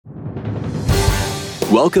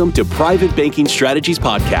Welcome to Private Banking Strategies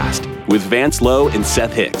Podcast with Vance Lowe and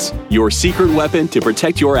Seth Hicks, your secret weapon to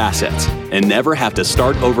protect your assets and never have to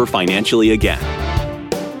start over financially again.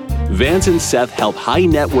 Vance and Seth help high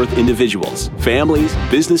net worth individuals, families,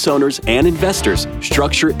 business owners, and investors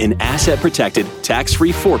structure an asset-protected,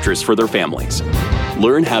 tax-free fortress for their families.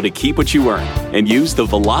 Learn how to keep what you earn and use the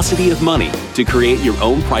velocity of money to create your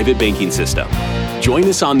own private banking system. Join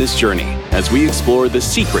us on this journey as we explore the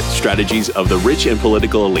secret strategies of the rich and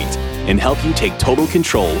political elite and help you take total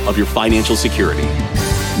control of your financial security.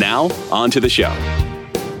 Now, on to the show.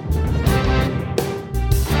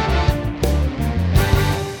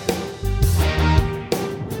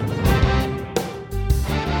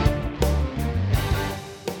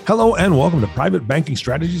 Hello and welcome to Private Banking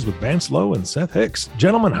Strategies with Vance Lowe and Seth Hicks.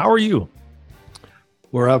 Gentlemen, how are you?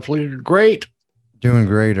 We're absolutely great. Doing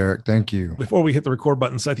great, Eric. Thank you. Before we hit the record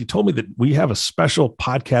button, Seth, you told me that we have a special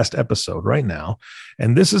podcast episode right now,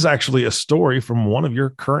 and this is actually a story from one of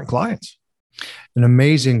your current clients. An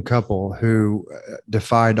amazing couple who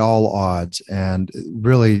defied all odds and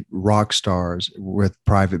really rock stars with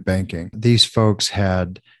private banking. These folks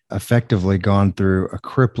had effectively gone through a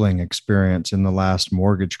crippling experience in the last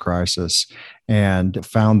mortgage crisis and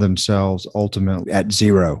found themselves ultimately at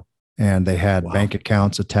zero. And they had bank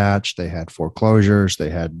accounts attached, they had foreclosures, they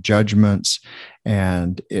had judgments,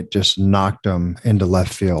 and it just knocked them into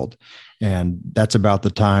left field. And that's about the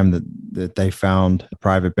time that they found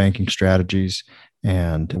private banking strategies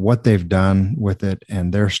and what they've done with it.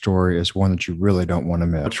 And their story is one that you really don't want to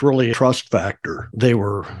miss. It's really a trust factor. They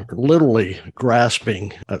were literally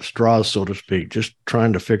grasping at straws, so to speak, just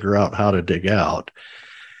trying to figure out how to dig out.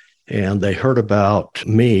 And they heard about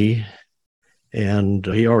me. And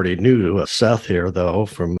he already knew Seth here, though,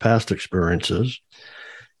 from past experiences.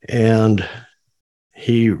 And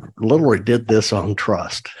he literally did this on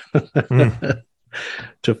trust to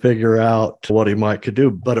figure out what he could do.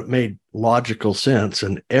 But it made logical sense.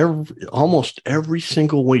 And almost every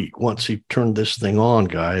single week, once he turned this thing on,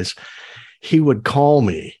 guys, he would call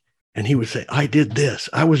me. And he would say, I did this.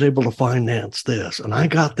 I was able to finance this, and I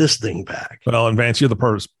got this thing back. Well, and Vance, you're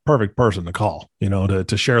the perfect person to call, to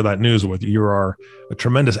share that news with. You are a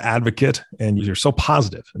tremendous advocate, and you're so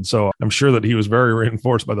positive. And so I'm sure that he was very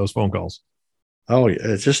reinforced by those phone calls. Oh, yeah.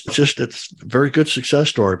 It's just a very good success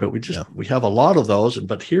story, but we have a lot of those.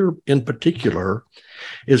 But here in particular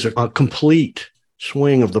is a complete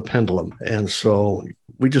swing of the pendulum. And so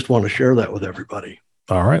we just want to share that with everybody.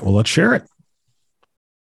 All right. Well, let's share it.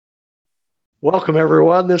 Welcome,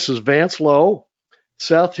 everyone. This is Vance Lowe,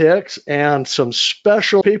 Seth Hicks, and some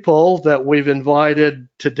special people that we've invited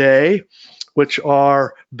today, which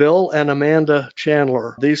are Bill and Amanda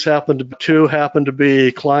Chandler. These happen to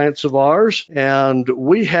be clients of ours, and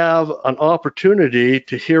we have an opportunity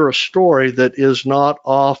to hear a story that is not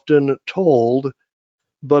often told,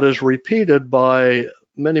 but is repeated by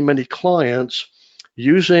many, many clients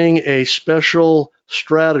using a special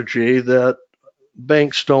strategy that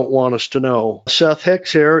banks don't want us to know. Seth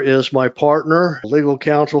Hicks here is my partner, legal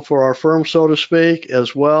counsel for our firm, so to speak,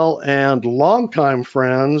 as well, and longtime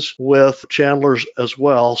friends with Chandler's as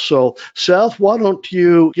well. So, Seth, why don't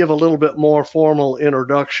you give a little bit more formal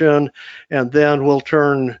introduction, and then we'll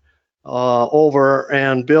turn over.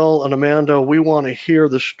 And Bill and Amanda, we want to hear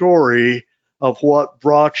the story of what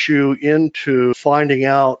brought you into finding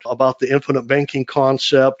out about the infinite banking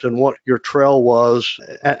concept and what your trail was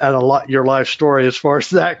and your life story as far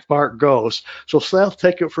as that part goes. So Seth,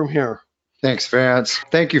 take it from here. Thanks, Vance.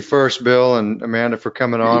 Thank you first, Bill and Amanda, for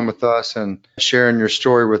coming on with us and sharing your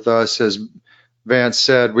story with us. As Vance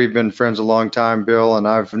said, we've been friends a long time, Bill, and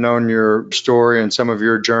I've known your story and some of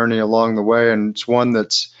your journey along the way, and it's one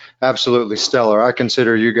that's absolutely stellar. I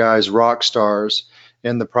consider you guys rock stars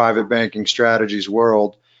in the private banking strategies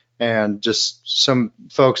world, and just some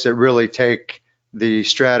folks that really take the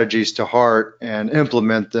strategies to heart and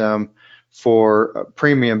implement them for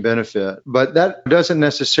premium benefit. But that doesn't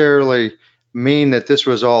necessarily mean that this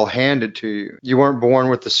was all handed to you. You weren't born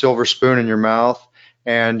with the silver spoon in your mouth,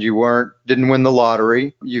 and you didn't win the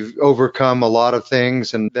lottery. You've overcome a lot of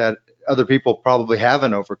things and that other people probably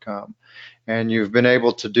haven't overcome. And you've been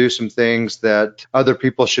able to do some things that other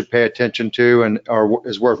people should pay attention to and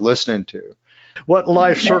is worth listening to. What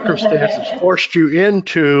life circumstances forced you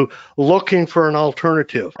into looking for an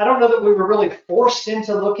alternative? I don't know that we were really forced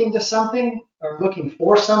into looking to something. are looking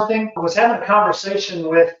for something. I was having a conversation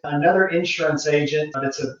with another insurance agent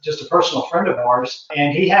that's just a personal friend of ours,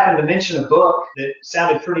 and he happened to mention a book that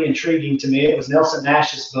sounded pretty intriguing to me. It was Nelson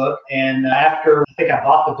Nash's book, and after I think I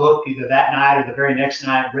bought the book either that night or the very next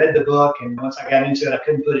night, read the book, and once I got into it, I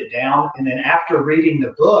couldn't put it down. And then after reading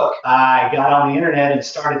the book, I got on the internet and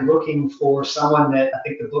started looking for someone that I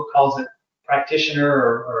think the book calls it practitioner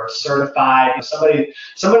or a certified, somebody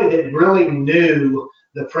that really knew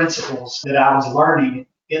the principles that I was learning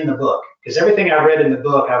in the book. Because everything I read in the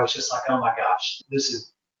book, I was just like, oh my gosh,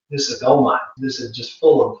 this is a gold mine. This is just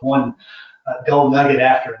full of one gold nugget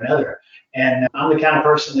after another. And I'm the kind of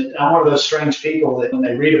person that I'm one of those strange people that when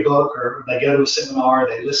they read a book or they go to a seminar, or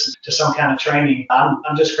they listen to some kind of training,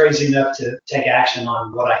 I'm just crazy enough to take action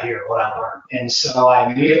on what I hear, what I learn. And so I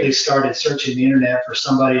immediately started searching the internet for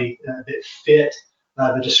somebody that fit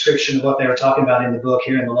the description of what they were talking about in the book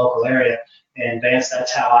here in the local area. And Vance,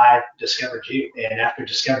 that's how I discovered you. And after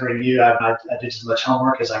discovering you, I did as much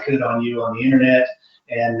homework as I could on you on the internet.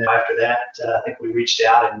 And after that, I think we reached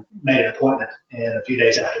out and made an appointment. And a few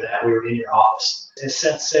days after that, we were in your office. As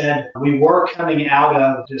Seth said, we were coming out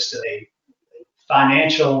of just a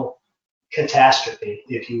financial catastrophe,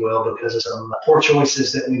 if you will, because of some poor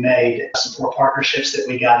choices that we made, some poor partnerships that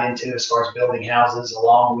we got into as far as building houses,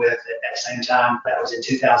 along with, at that same time, that was in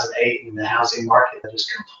 2008, and the housing market just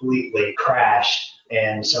completely crashed.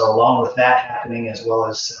 And so along with that happening, as well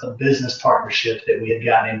as a business partnership that we had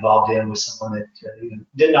gotten involved in with someone that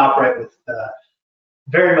didn't operate with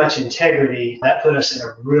very much integrity, that put us in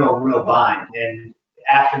a real bind. And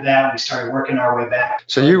after that, we started working our way back.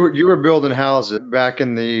 So you were building houses back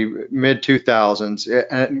in the mid 2000s,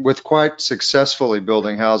 and with quite successfully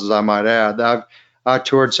building houses, I might add. I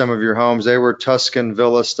toured some of your homes. They were Tuscan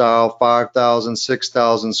villa style, 5,000,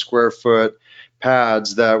 6,000 square foot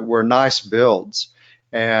pads that were nice builds.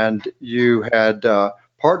 And you had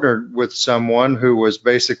partnered with someone who was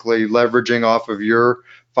basically leveraging off of your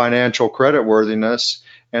financial creditworthiness,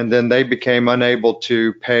 and then they became unable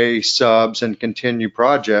to pay subs and continue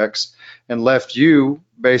projects and left you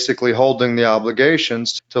basically holding the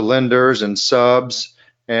obligations to lenders and subs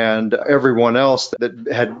and everyone else that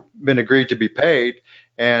had been agreed to be paid.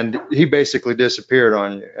 And he basically disappeared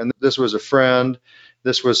on you. And this was a friend.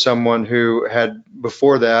 This was someone who had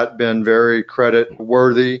before that been very credit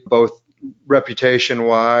worthy, both reputation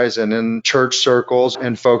wise and in church circles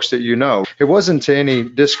and folks that you know. It wasn't to any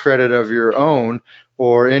discredit of your own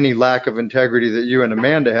or any lack of integrity that you and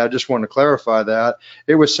Amanda had. I just want to clarify that.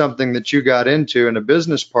 It was something that you got into in a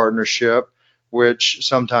business partnership, which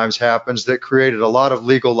sometimes happens, that created a lot of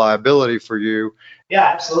legal liability for you. Yeah,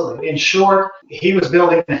 absolutely. In short, he was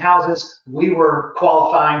building the houses. We were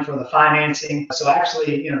qualifying for the financing. So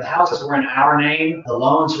actually, the houses were in our name, the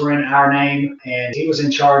loans were in our name, and he was in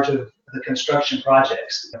charge of the construction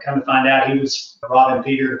projects. Come to find out, he was robbing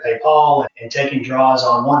Peter to pay Paul and taking draws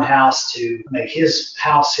on one house to make his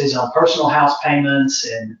house his own personal house payments.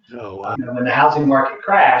 And when the housing market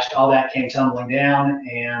crashed, all that came tumbling down,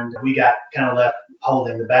 and we got kind of left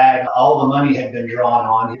holding the bag. All the money had been drawn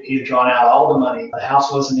on. He had drawn out all the money. The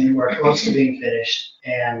house wasn't anywhere close to being finished,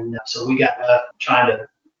 and so we got left trying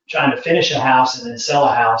to finish a house and then sell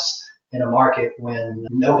a house in a market when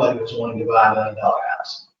nobody was wanting to buy $1 million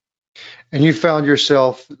house. And you found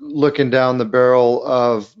yourself looking down the barrel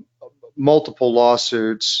of multiple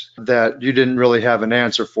lawsuits that you didn't really have an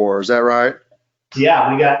answer for. Is that right?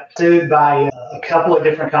 Yeah, we got sued by a couple of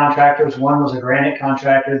different contractors. One was a granite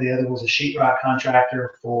contractor. The other was a sheetrock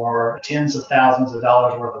contractor for tens of thousands of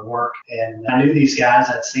dollars worth of work. And I knew these guys.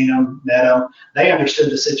 I'd seen them, met them. They understood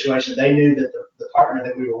the situation. They knew that the partner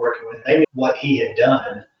that we were working with, they knew what he had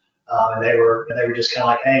done. And they were just kind of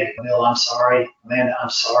like, hey, Bill, I'm sorry. Amanda, I'm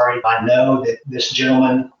sorry. I know that this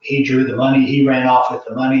gentleman, he drew the money. He ran off with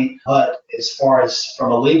the money. But as far as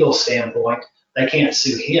from a legal standpoint, they can't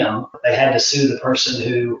sue him. They had to sue the person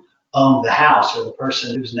who owned the house or the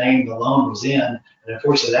person whose name the loan was in. And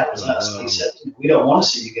unfortunately, that was us. He said, we don't want to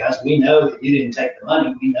sue you guys. We know that you didn't take the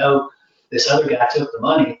money. We know this other guy took the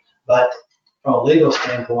money. But from a legal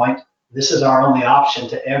standpoint, this is our only option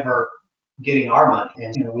to ever getting our money.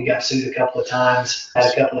 And we got sued a couple of times,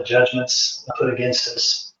 had a couple of judgments put against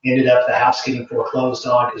us. Ended up the house getting foreclosed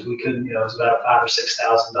on because we couldn't, it was about a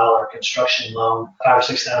 $5,000 or $6,000 construction loan, $5,000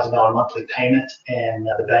 or $6,000 monthly payment, and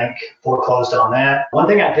the bank foreclosed on that. One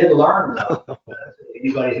thing I did learn, though,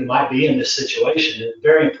 anybody who might be in this situation, is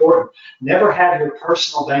very important. Never have your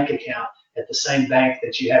personal bank account at the same bank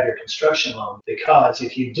that you have your construction loan, because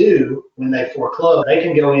if you do, when they foreclose, they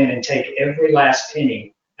can go in and take every last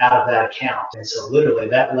penny out of that account. And so literally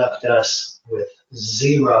that left us with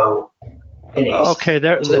zero pennies. Okay,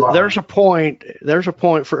 there's a point. There's a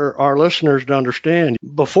point for our listeners to understand.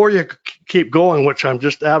 Before you keep going, which I'm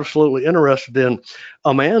just absolutely interested in,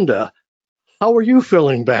 Amanda, how were you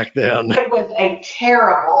feeling back then? It was a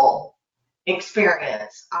terrible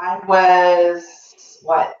experience. I was,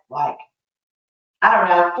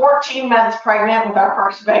 14 months pregnant with our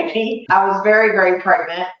first baby. I was very, very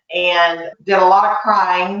pregnant and did a lot of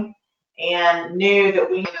crying and knew that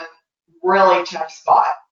we had a really tough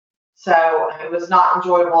spot. So it was not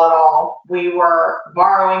enjoyable at all. We were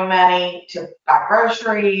borrowing money to buy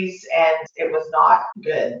groceries and it was not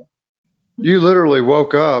good. You literally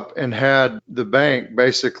woke up and had the bank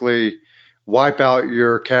basically wipe out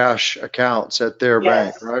your cash accounts at their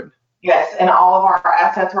bank, right? Yes, and all of our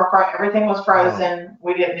assets were frozen. Everything was frozen.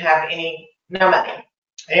 We didn't have no money.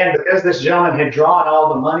 And because this gentleman had drawn all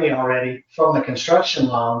the money already from the construction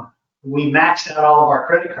loan, we maxed out all of our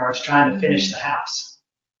credit cards trying to finish the house.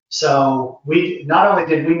 So we not only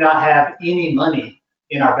did we not have any money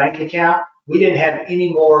in our bank account, we didn't have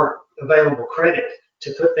any more available credit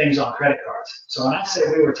to put things on credit cards. So when I say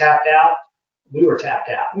we were tapped out, we were tapped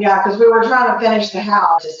out. Yeah, because we were trying to finish the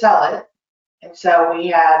house to sell it. And so we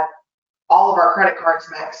had all of our credit cards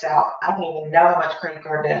maxed out. I don't even know how much credit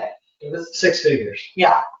card debt. It was 6 figures.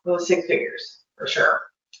 Yeah, it was 6 figures for sure.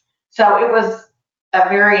 So it was a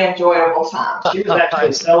very enjoyable time. She was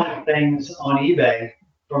actually selling things on eBay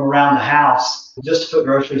from around the house just to put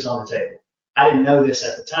groceries on the table. I didn't know this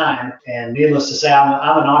at the time, and needless to say, I'm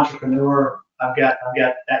an entrepreneur. I've got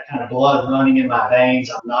that kind of blood running in my veins.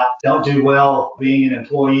 Don't do well being an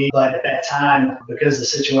employee, but at that time, because the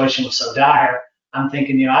situation was so dire, I'm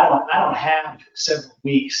thinking, I don't have several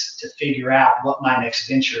weeks to figure out what my next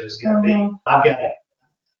venture is going to be. I'm going to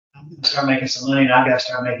start making some money, and I've got to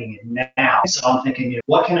start making it now. So I'm thinking,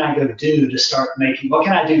 what can I go do to start making? What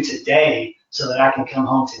can I do today so that I can come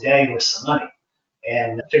home today with some money?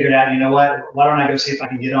 And figured out, why don't I go see if I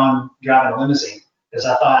can get on driving a limousine? Because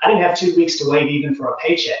I thought I didn't have 2 weeks to wait even for a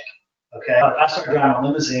paycheck. Okay, if I start driving a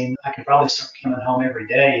limousine, I could probably start coming home every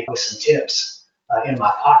day with some tips in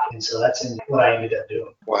my pocket. And so that's what I ended up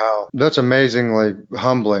doing. Wow, that's amazingly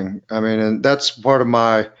humbling. I mean, and that's part of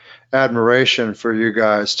my admiration for you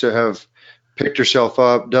guys, to have picked yourself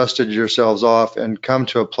up, dusted yourselves off, and come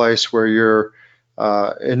to a place where you're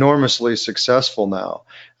enormously successful now.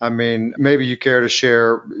 I mean, maybe you care to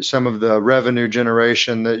share some of the revenue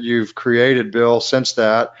generation that you've created, Bill, since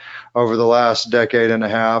that over the last decade and a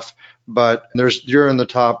half. But you're in the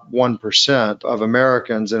top 1% of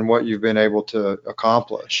Americans in what you've been able to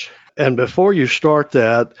accomplish. And before you start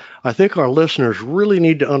that, I think our listeners really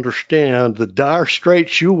need to understand the dire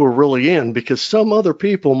straits you were really in, because some other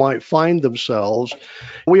people might find themselves.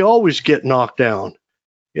 We always get knocked down.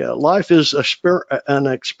 Yeah, life is an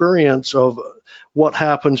experience of what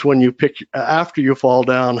happens when after you fall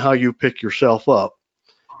down, how you pick yourself up.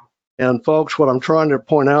 And folks, what I'm trying to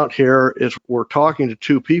point out here is we're talking to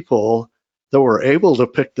two people that were able to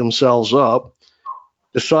pick themselves up,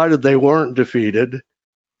 decided they weren't defeated,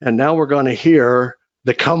 and now we're going to hear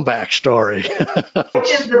the comeback story. Which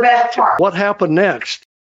is the best part. What happened next?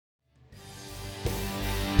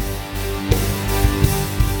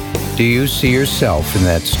 Do you see yourself in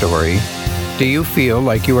that story? Do you feel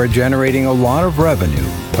like you are generating a lot of revenue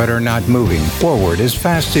but are not moving forward as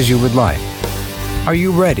fast as you would like? Are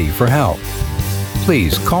you ready for help?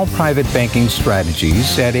 Please call Private Banking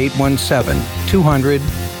Strategies at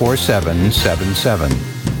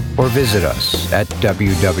 817-200-4777 or visit us at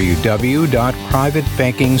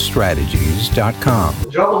www.privatebankingstrategies.com.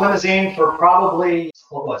 Drove a limousine for probably,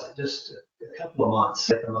 just a couple of months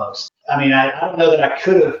at the most. I mean, I don't know that I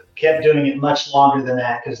could have kept doing it much longer than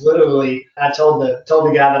that, because literally I told the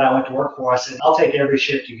guy that I went to work for, I said, I'll take every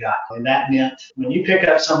shift you got. And that meant when you pick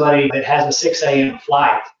up somebody that has a 6 a.m.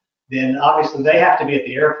 flight, then obviously they have to be at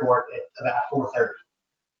the airport at about 4:30.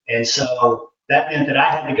 And so that meant that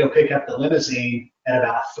I had to go pick up the limousine at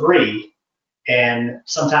about 3. And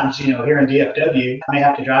sometimes, here in DFW, I may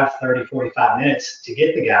have to drive 30, 45 minutes to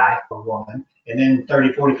get the guy or woman, and then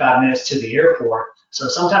 30, 45 minutes to the airport. So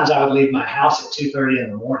sometimes I would leave my house at 2:30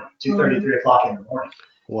 in the morning, 2:30, 3 o'clock in the morning.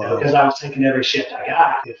 Wow. Because I was taking every shift I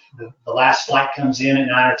got. If the last flight comes in at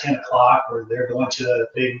 9 or 10 o'clock, or they're going to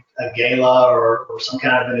a gala or some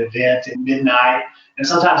kind of an event at midnight, and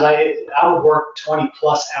sometimes I would work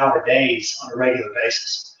 20-plus hour days on a regular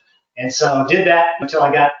basis. And so I did that until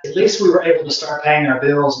at least we were able to start paying our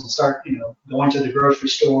bills and start, going to the grocery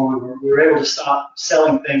store. We were able to stop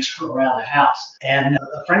selling things from around the house. And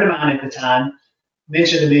a friend of mine at the time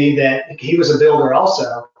mentioned to me that he was a builder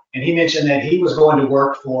also, and he mentioned that he was going to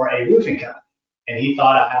work for a roofing company, and he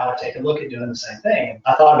thought I ought to take a look at doing the same thing.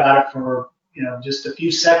 I thought about it for just a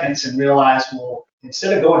few seconds and realized, well,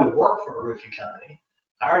 instead of going to work for a roofing company,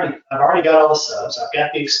 I've already got all the subs, I've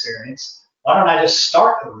got the experience. Why don't I just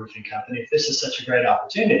start a roofing company if this is such a great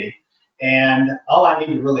opportunity? And all I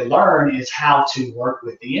need to really learn is how to work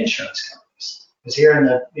with the insurance companies. Because here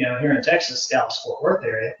in Texas, Dallas-Fort Worth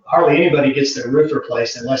area, hardly anybody gets their roof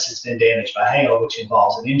replaced unless it's been damaged by hail, which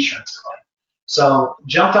involves an insurance claim. So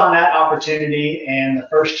jumped on that opportunity, and the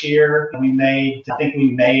first year we made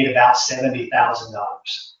about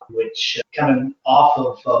 $70,000, which coming off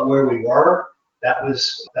of where we were, that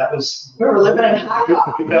was we were living in high.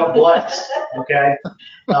 We felt blessed, okay?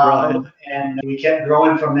 Right. And we kept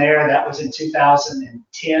growing from there. That was in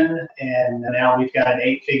 2010, and now we've got an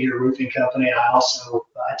 8-figure roofing company. I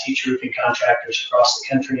teach roofing contractors across the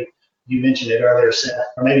country. You mentioned it earlier, Seth,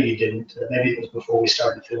 or maybe you didn't. Maybe it was before we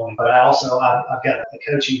started filming. But I've got a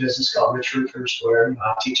coaching business called Rich Roofers, where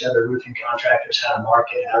I teach other roofing contractors how to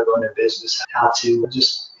market, how to run their business, how to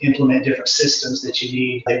just implement different systems that you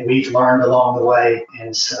need that we've learned along the way.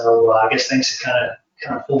 And so I guess things have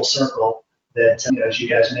kind of full circle. That as you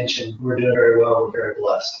guys mentioned, we're doing very well. We're very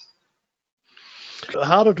blessed.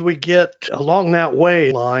 How did we get along that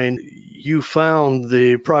way line? You found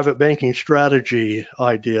the private banking strategy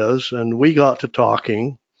ideas, and we got to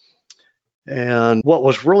talking. And what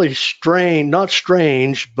was really not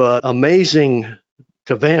strange, but amazing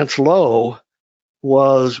to Vance Lowe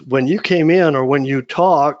was when you came in or when you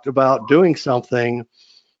talked about doing something,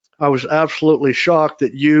 I was absolutely shocked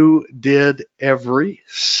that you did every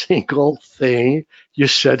single thing you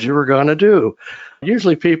said you were going to do.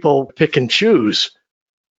 Usually people pick and choose,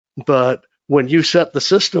 but when you set the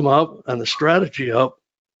system up and the strategy up,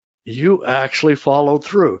 you actually followed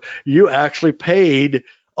through. You actually paid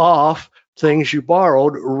off things you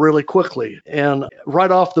borrowed really quickly. And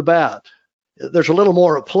right off the bat, there's a little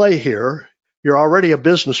more at play here. You're already a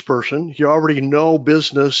business person. You already know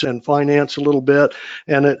business and finance a little bit.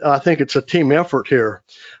 And I think it's a team effort here.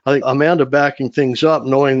 I think Amanda backing things up,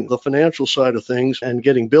 knowing the financial side of things and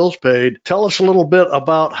getting bills paid. Tell us a little bit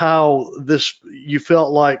about how you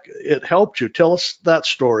felt like it helped you. Tell us that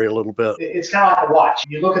story a little bit. It's kind of like a watch.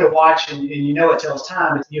 You look at a watch and you know it tells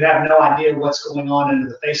time. You have no idea what's going on under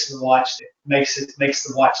the face of the watch that makes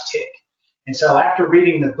the watch tick. And so after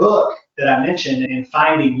reading the book that I mentioned and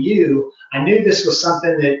finding you, I knew this was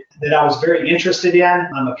something that I was very interested in.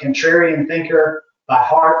 I'm a contrarian thinker by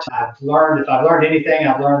heart. If I've learned anything,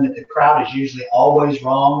 I've learned that the crowd is usually always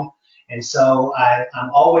wrong. And so I'm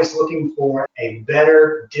always looking for a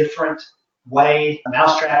better, different way, a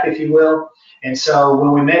mousetrap, if you will. And so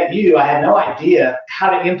when we met you, I had no idea how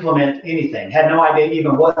to implement anything, had no idea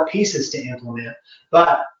even what pieces to implement.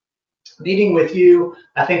 But meeting with you,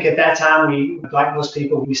 I think at that time, we, like most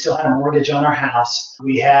people, we still had a mortgage on our house.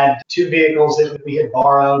 We had 2 vehicles that we had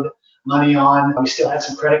borrowed money on. We still had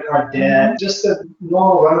some credit card debt, just the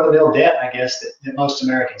normal run-of-the-mill debt, I guess, that most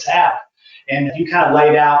Americans have. And you kind of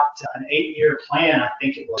laid out an 8-year plan, I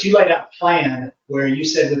think it was. You laid out a plan where you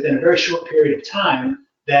said within a very short period of time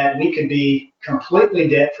that we could be completely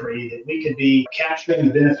debt-free, that we could be capturing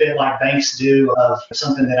the benefit like banks do of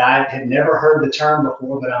something that I had never heard the term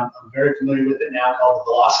before, but I'm very familiar with it now, called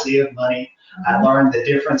the velocity of money. I learned the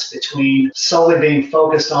difference between solely being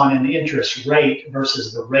focused on an interest rate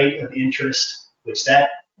versus the rate of interest, which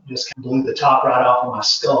that just blew the top right off of my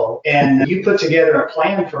skull. And you put together a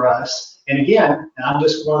plan for us. And again, I'm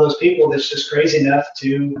just one of those people that's just crazy enough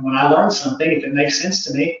to, when I learn something, if it makes sense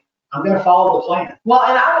to me, I'm going to follow the plan. Well,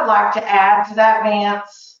 and I would like to add to that,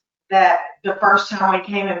 Vance, that the first time we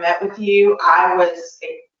came and met with you,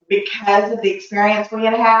 because of the experience we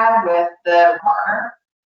had with the partner,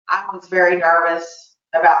 I was very nervous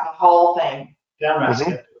about the whole thing. Downright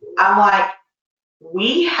skeptical. I'm like,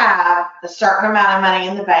 we have a certain amount of money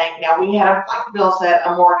in the bank. Now, we had, like Bill said,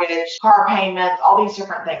 a mortgage, car payments, all these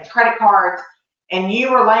different things, credit cards, and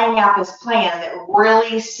you were laying out this plan that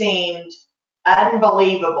really seemed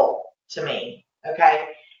unbelievable to me, okay?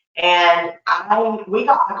 And we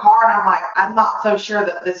got in the car and I'm like, I'm not so sure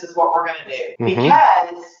that this is what we're going to do.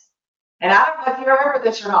 Because, and I don't know if you remember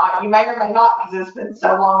this or not, you may or may not because it's been so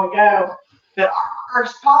long ago, but our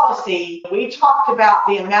first policy, we talked about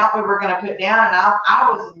the amount we were going to put down, and I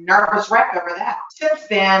was a nervous wreck over that. Since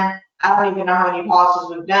then, I don't even know how many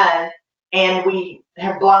policies we've done, and we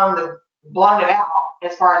have blown it out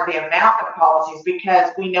as far as the amount of policies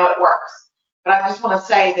because we know it works. But I just want to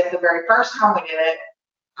say that the very first time we did it,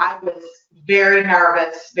 I was very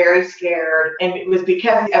nervous, very scared, and it was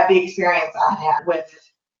because of the experience I had with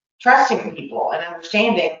trusting people and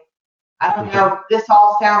understanding. I don't know, this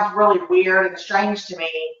all sounds really weird and strange to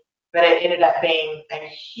me, but it ended up being a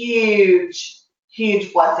huge,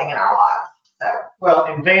 huge blessing in our lives. So, Well,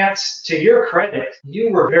 and Vance, to your credit,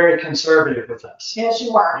 you were very conservative with us. yes,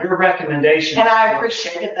 you were. Your recommendations. And I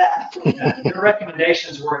appreciated that. Your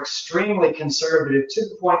recommendations were extremely conservative to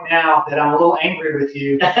the point now that I'm a little angry with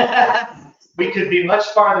you. We could be much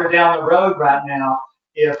farther down the road right now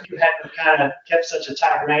if you hadn't kind of kept such a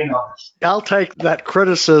tight rein on us. I'll take that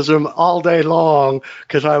criticism all day long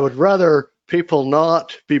because I would rather people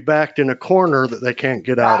not be backed in a corner that they can't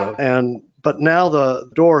get out of. But now the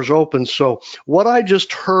door is open. So what I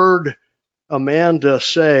just heard Amanda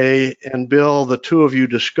say and Bill, the two of you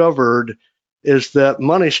discovered, is that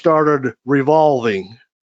money started revolving.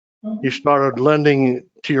 You started lending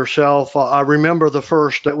to yourself. I remember the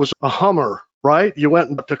first, it was a Hummer, right? You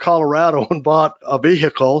went to Colorado and bought a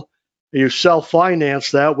vehicle. You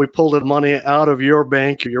self-financed that. We pulled the money out of your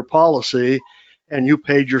bank, your policy, and you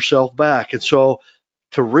paid yourself back. And so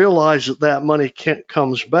to realize that that money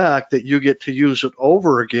comes back, that you get to use it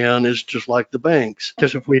over again, is just like the banks.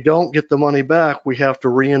 Because if we don't get the money back, we have to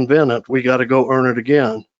reinvent it. We got to go earn it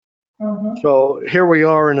again. So here we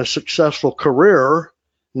are in a successful career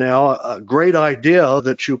now, a great idea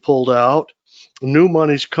that you pulled out. New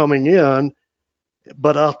money's coming in,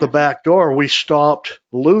 but out the back door, we stopped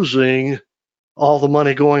losing all the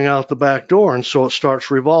money going out the back door. And so it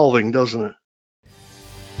starts revolving, doesn't it?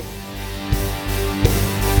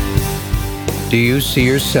 Do you see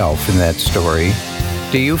yourself in that story?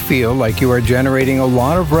 Do you feel like you are generating a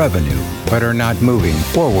lot of revenue but are not moving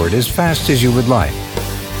forward as fast as you would like?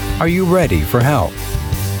 Are you ready for help?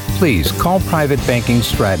 Please call Private Banking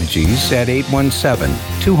Strategies at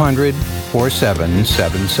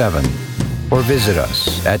 817-200-4777 or visit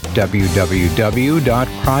us at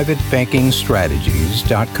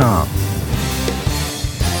www.privatebankingstrategies.com.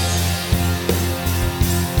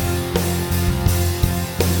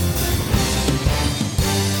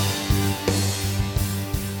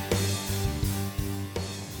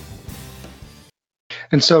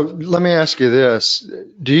 And so let me ask you this.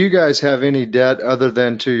 Do you guys have any debt other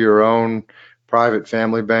than to your own private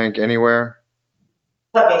family bank anywhere?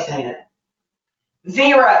 Let me say it.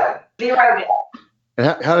 Zero debt.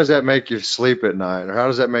 And how does that make you sleep at night, or how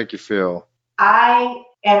does that make you feel? I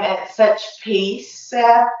am at such peace,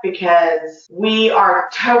 Seth, because we are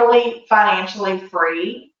totally financially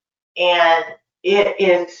free, and it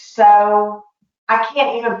is so, I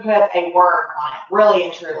can't even put a word on it, really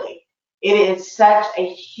and truly. It is such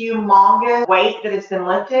a humongous weight that has been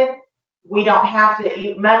lifted. We don't have to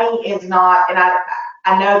eat. Money is not, and I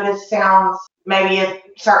know this sounds maybe a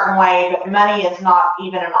certain way, but money is not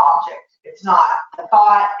even an object. It's not a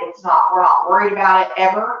thought. It's not, we're not worried about it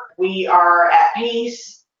ever. We are at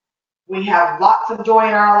peace. We have lots of joy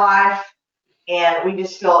in our life, and we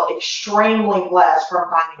just feel extremely blessed from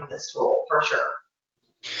finding this tool, for sure.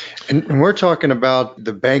 And we're talking about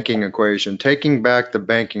the banking equation, taking back the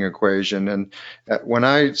banking equation. And when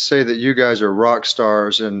I say that you guys are rock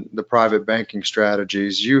stars in the private banking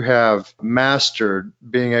strategies, you have mastered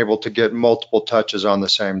being able to get multiple touches on the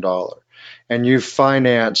same dollar. And you've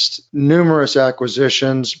financed numerous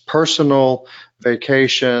acquisitions, personal,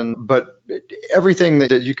 vacation, but everything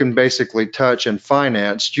that you can basically touch and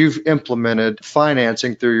finance, you've implemented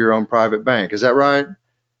financing through your own private bank. Is that right?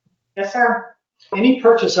 Yes, sir. Any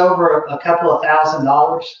purchase over a couple of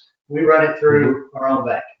 $1,000, we run it through our own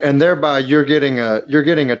bank. And thereby you're getting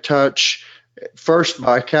a touch, first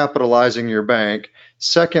by capitalizing your bank,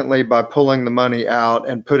 secondly by pulling the money out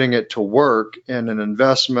and putting it to work in an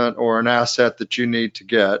investment or an asset that you need to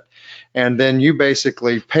get. And then you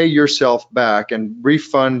basically pay yourself back and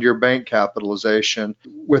refund your bank capitalization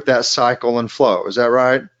with that cycle and flow. Is that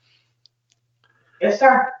right? Yes,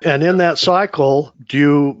 sir. And in that cycle, do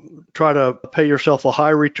you try to pay yourself a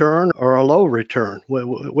high return or a low return?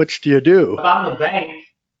 Which do you do? If I'm the bank,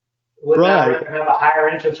 would I rather have a higher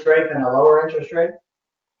interest rate than a lower interest rate?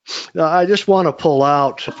 Now, I just want to pull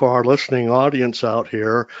out for our listening audience out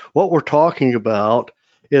here, what we're talking about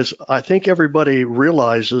is I think everybody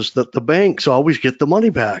realizes that the banks always get the money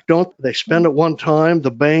back. Don't they? Spend it one time,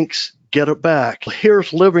 the banks get it back.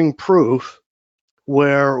 Here's living proof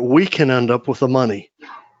where we can end up with the money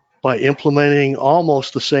by implementing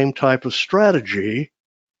almost the same type of strategy.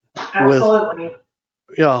 Absolutely.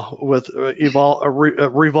 with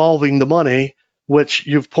revolving the money, which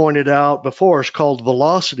you've pointed out before is called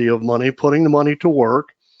velocity of money, putting the money to work,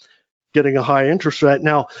 getting a high interest rate.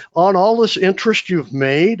 Now, on all this interest you've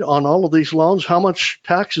made on all of these loans, how much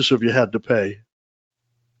taxes have you had to pay?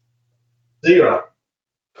 Zero.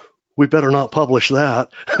 We better not publish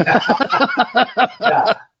that.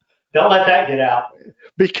 Yeah. Don't let that get out.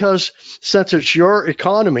 Because since it's your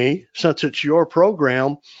economy, since it's your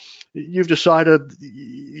program, you've decided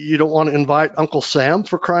you don't want to invite Uncle Sam,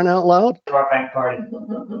 for crying out loud? Our bank party.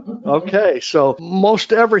 Okay, so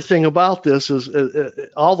most everything about this is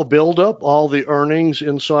all the buildup, all the earnings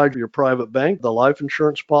inside your private bank, the life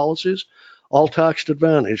insurance policies, all tax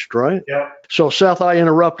advantaged, right? Yep. So Seth, I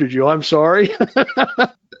interrupted you. I'm sorry.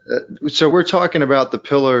 So we're talking about the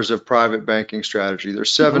pillars of private banking strategy.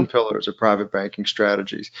 There's 7 pillars of private banking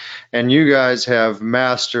strategies. And you guys have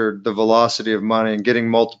mastered the velocity of money and getting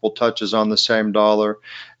multiple touches on the same dollar.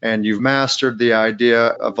 And you've mastered the idea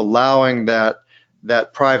of allowing that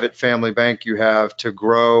private family bank you have to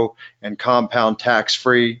grow and compound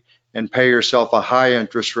tax-free and pay yourself a high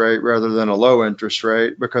interest rate rather than a low interest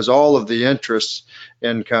rate, because all of the interest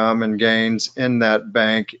income and gains in that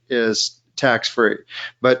bank is tax-free.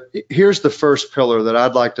 But here's the first pillar that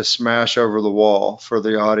I'd like to smash over the wall for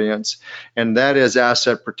the audience, and that is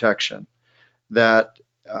asset protection. That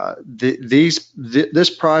this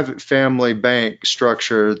private family bank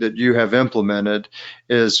structure that you have implemented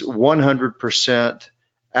is 100%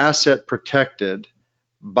 asset protected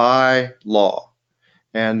by law.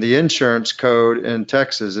 And the insurance code in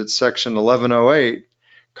Texas, it's section 1108,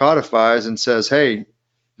 codifies and says, hey,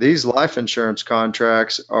 these life insurance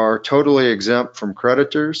contracts are totally exempt from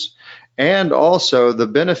creditors, and also the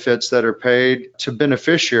benefits that are paid to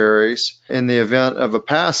beneficiaries in the event of a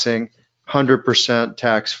passing, 100%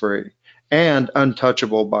 tax-free and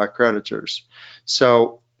untouchable by creditors.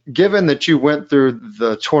 So given that you went through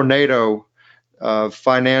the tornado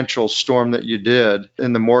financial storm that you did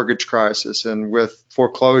in the mortgage crisis, and with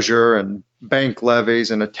foreclosure and bank levies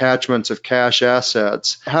and attachments of cash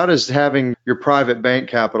assets, how does having your private bank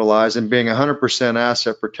capitalized and being 100%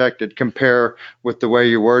 asset protected compare with the way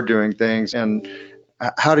you were doing things? And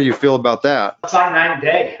how do you feel about that? It's like night and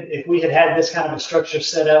day. If we had this kind of a structure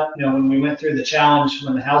set up, when we went through the challenge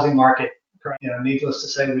when the housing market, needless to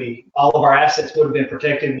say, all of our assets would have been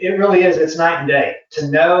protected. It really is, it's night and day. To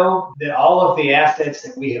know that all of the assets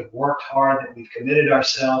that we have worked hard, that we've committed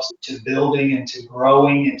ourselves to building and to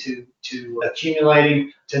growing and to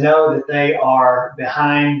accumulating, to know that they are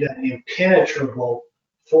behind an impenetrable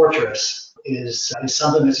fortress is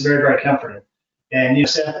something that's very, very comforting. And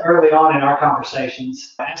Seth, early on in our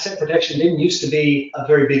conversations, asset protection didn't used to be a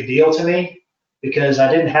very big deal to me because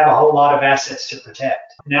I didn't have a whole lot of assets to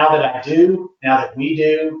protect. Now that we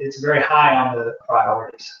do, it's very high on the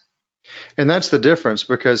priorities. And that's the difference,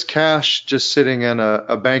 because cash just sitting in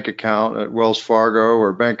a bank account at Wells Fargo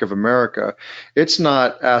or Bank of America, it's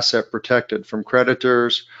not asset protected from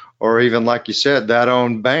creditors, or even, like you said, that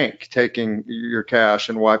own bank taking your cash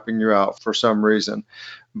and wiping you out for some reason.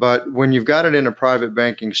 But when you've got it in a private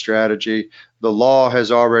banking strategy, the law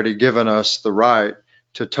has already given us the right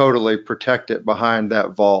to totally protect it behind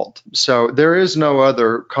that vault. So there is no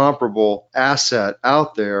other comparable asset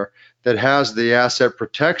out there that has the asset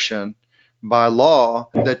protection by law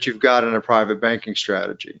that you've got in a private banking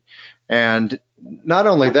strategy. And not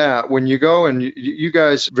only that, when you go and you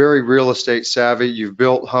guys very real estate savvy, you've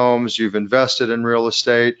built homes, you've invested in real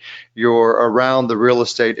estate, you're around the real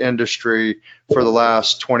estate industry for the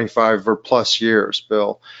last 25 or plus years,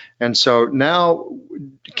 Bill. And so now,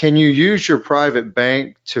 can you use your private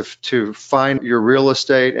bank to find your real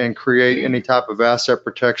estate and create any type of asset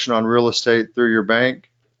protection on real estate through your bank?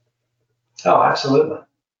 Oh, absolutely.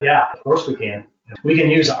 Yeah, of course we can. We can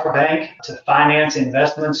use our bank to finance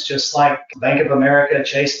investments just like Bank of America,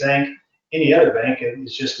 Chase Bank, any other bank.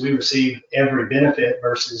 It's just we receive every benefit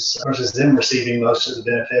versus them receiving most of the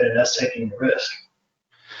benefit and us taking the risk.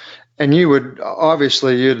 And you'd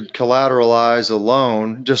collateralize a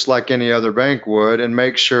loan just like any other bank would and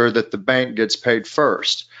make sure that the bank gets paid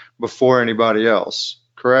first before anybody else,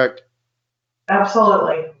 correct?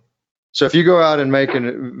 Absolutely. So if you go out and make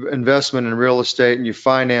an investment in real estate and you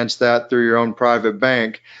finance that through your own private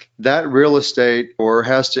bank, that real estate or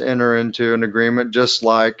has to enter into an agreement just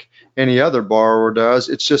like any other borrower does.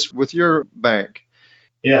 It's just with your bank.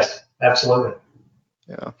 Yes, absolutely.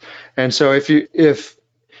 Yeah. And so if you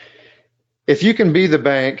can be the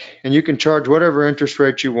bank and you can charge whatever interest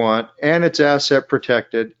rate you want and it's asset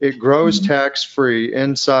protected, it grows tax-free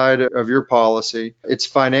inside of your policy. It's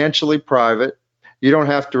financially private. You don't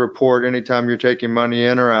have to report anytime you're taking money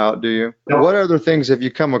in or out, do you? No. What other things have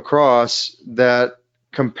you come across that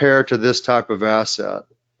compare to this type of asset?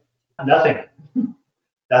 Nothing.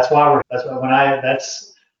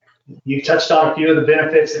 You touched on a few of the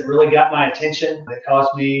benefits that really got my attention, that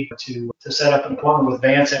caused me to set up an appointment with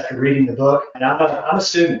Vance after reading the book. And I'm a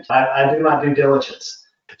student. I do my due diligence.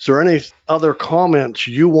 Is there any other comments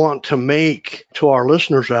you want to make to our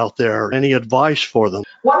listeners out there? Any advice for them?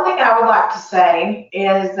 One thing I would like to say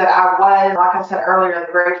is that I was, like I said earlier,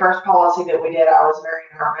 the very first policy that we did, I was very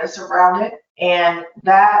nervous around it. And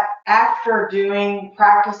that after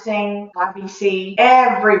practicing IBC,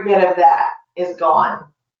 every bit of that is gone.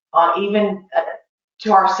 Even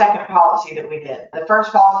to our second policy that we did. The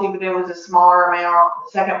first policy we did was a smaller amount.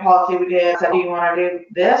 The second policy we did said, do you want to do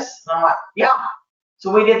this? And I'm like, yeah.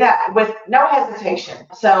 So we did that with no hesitation.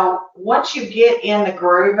 So once you get in the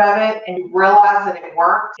groove of it and you realize that it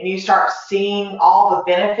works and you start seeing all the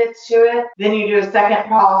benefits to it, then you do a second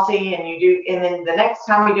policy and then the next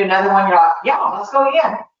time you do another one, you're like, yeah, let's go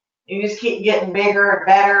again. You just keep getting bigger and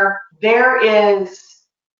better. There is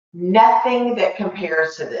nothing that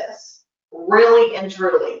compares to this. Really and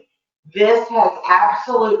truly, this has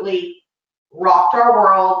absolutely rocked our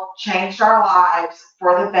world, changed our lives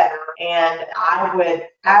for the better, and I would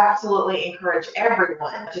absolutely encourage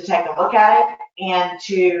everyone to take a look at it and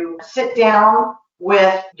to sit down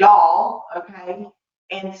with y'all, okay,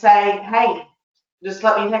 and say, hey, just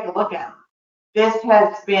let me take a look at them. This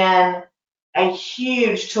has been a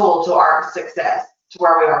huge tool to our success to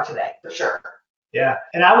where we are today, for sure. Yeah,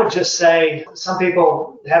 and I would just say some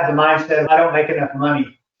people have the mindset of I don't make enough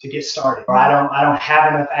money to get started, or I don't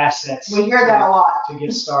have enough assets. We hear that a lot to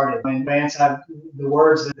get started. And Vance, the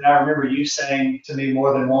words that I remember you saying to me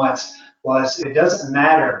more than once was, it doesn't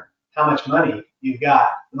matter how much money you've got.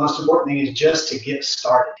 The most important thing is just to get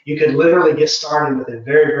started. You could literally get started with a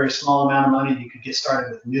very, very small amount of money. You could get started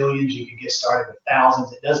with millions. You could get started with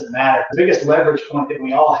thousands. It doesn't matter. The biggest leverage point that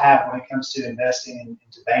we all have when it comes to investing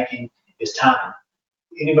into banking is time.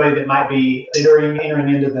 Anybody that might be considering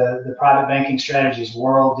entering into the private banking strategies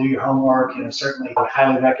world, do your homework. Certainly I would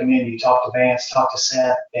highly recommend you talk to Vance, talk to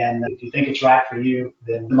Seth, and if you think it's right for you,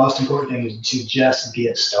 then the most important thing is to just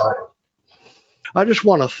get started. I just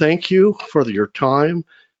want to thank you for your time,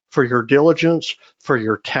 for your diligence, for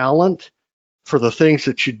your talent, for the things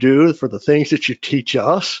that you do, for the things that you teach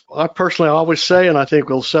us. I personally always say, and I think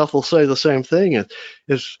Seth will say the same thing,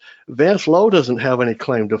 is Vance Lowe doesn't have any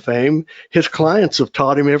claim to fame. His clients have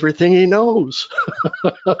taught him everything he knows.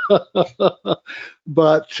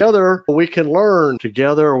 But together we can learn.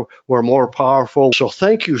 Together we're more powerful. So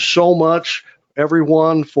thank you so much,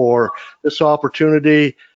 everyone, for this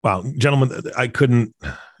opportunity. Wow, gentlemen,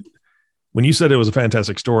 when you said it was a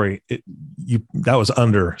fantastic story, that was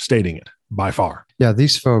understating it by far. Yeah,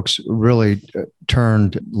 these folks really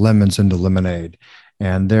turned lemons into lemonade.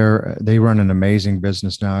 And they run an amazing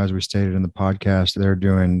business now, as we stated in the podcast. They're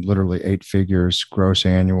doing literally 8 figures gross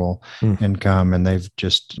annual income, and they've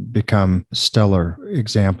just become stellar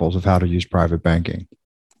examples of how to use private banking.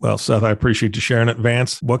 Well, Seth, I appreciate you sharing it.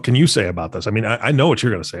 Vance, what can you say about this? I mean, I know what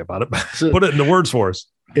you're going to say about it, but put it into words for us.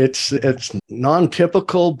 It's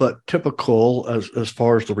non-typical, but typical as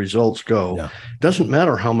far as the results go. Yeah. Doesn't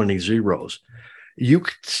matter how many zeros. You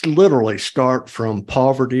could literally start from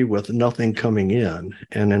poverty with nothing coming in.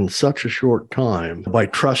 And in such a short time, by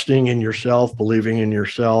trusting in yourself, believing in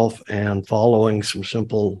yourself, and following some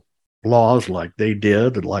simple laws like they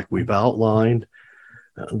did, like we've outlined,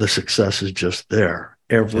 the success is just there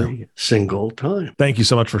every single time. Thank you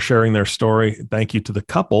so much for sharing their story. Thank you to the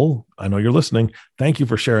couple. I know you're listening. Thank you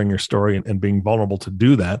for sharing your story and being vulnerable to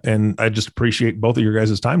do that. And I just appreciate both of your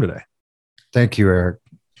guys' time today. Thank you, Eric.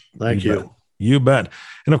 Thank you. You bet.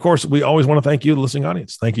 And of course, we always want to thank you, the listening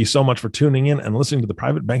audience. Thank you so much for tuning in and listening to the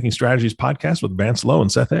Private Banking Strategies podcast with Vance Lowe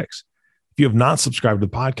and Seth Hicks. If you have not subscribed to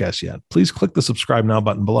the podcast yet, please click the subscribe now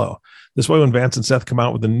button below. This way, when Vance and Seth come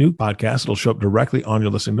out with a new podcast, it'll show up directly on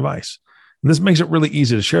your listening device. And this makes it really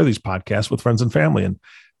easy to share these podcasts with friends and family. And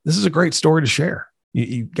this is a great story to share.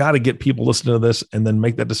 You got to get people listening to this and then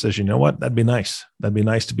make that decision. You know what? That'd be nice. That'd be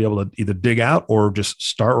nice to be able to either dig out or just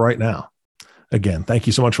start right now. Again, thank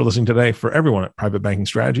you so much for listening today. For everyone at Private Banking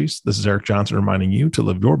Strategies, this is Eric Johnson reminding you to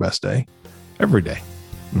live your best day every day.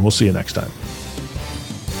 And we'll see you next time.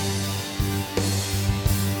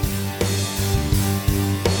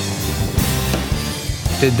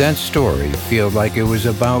 Did that story feel like it was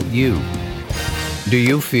about you? Do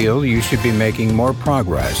you feel you should be making more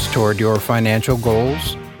progress toward your financial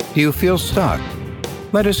goals? Do you feel stuck?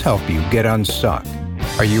 Let us help you get unstuck.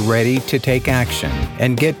 Are you ready to take action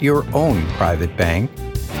and get your own private bank?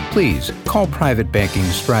 Please call Private Banking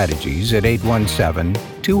Strategies at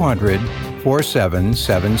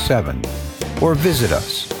 817-200-4777 or visit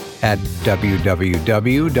us at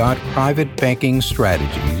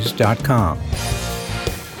www.privatebankingstrategies.com.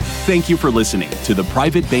 Thank you for listening to the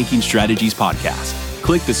Private Banking Strategies podcast.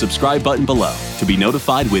 Click the subscribe button below to be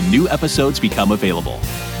notified when new episodes become available.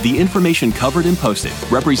 The information covered and posted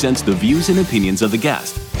represents the views and opinions of the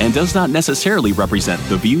guest and does not necessarily represent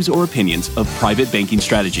the views or opinions of Private Banking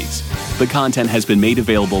Strategies. The content has been made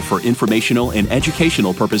available for informational and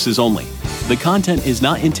educational purposes only. The content is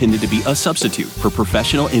not intended to be a substitute for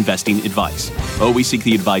professional investing advice. Always seek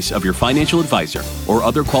the advice of your financial advisor or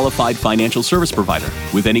other qualified financial service provider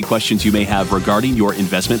with any questions you may have regarding your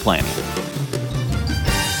investment planning.